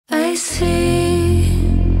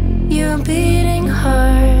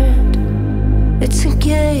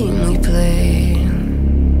game we played.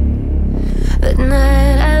 That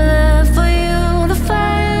night I left for you, the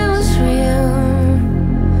fire was real.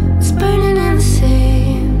 It's burning in the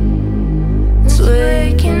sea, it's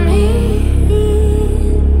waking me.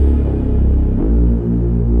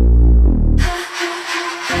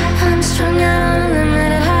 I'm strung out on a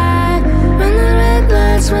limited high, run the red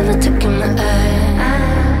lights with a tick in my eye.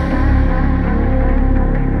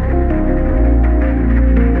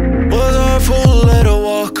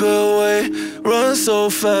 Away, run so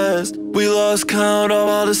fast. We lost count of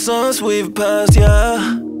all the suns we've passed,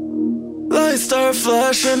 yeah. Lights start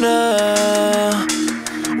flashing now.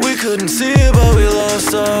 We couldn't see it, but we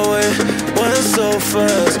lost our way. Went so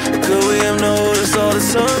fast. Could we have noticed all the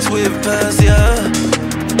suns we've passed, yeah.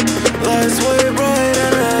 Lights way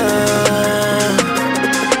brighter now.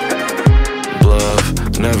 Bluff,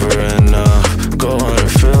 never enough. Go on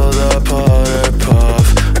and fill that pot and puff.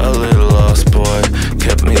 A little lost boy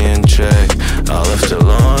kept me in check. I left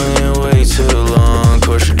alone and way too long.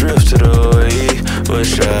 Course you drifted away,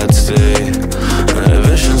 wish I'd stay. The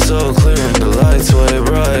vision so clear and the lights way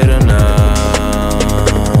brighter now.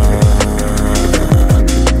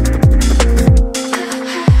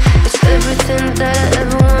 It's everything that I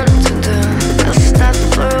ever wanted to do. I'll stop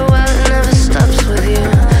for a while, it never stops with you.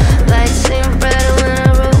 Lights seem brighter when I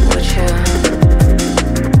roll with you.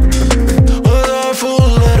 Was I fool to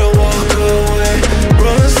let her walk away?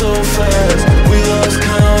 Run so fast, we lost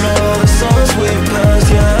count of all the songs we've passed,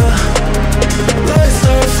 yeah. Lights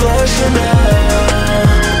start flashing now.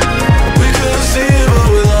 We couldn't see it, but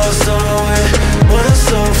we lost our way. Went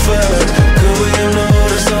so fast, could we have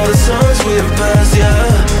noticed all the songs we've passed, yeah.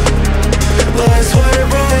 Lights way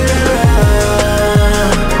brighter now.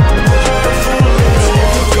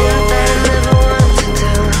 Everything that I never wanted to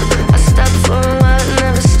do. I stopped for a while, it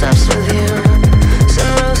never stops with you. Sun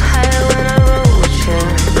rose higher when I roll with you.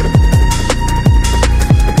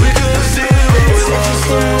 We couldn't see it, but we lost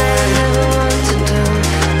our way. I never wanted to do.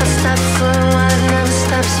 I stopped for a while, it never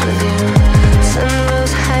stops with you. Sun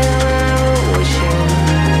rose higher when I roll with you.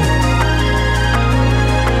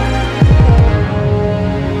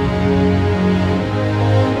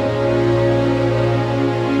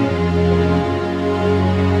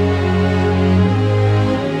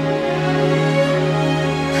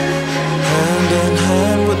 Hand in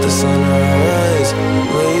hand with the sunrise.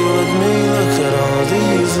 Lay with me, look at all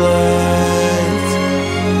these lights.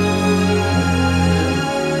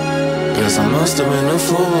 Guess I must have been a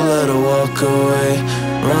fool, let her walk away.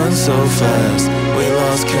 Run so fast, we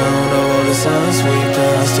lost count of all the signs we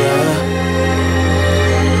passed, yeah.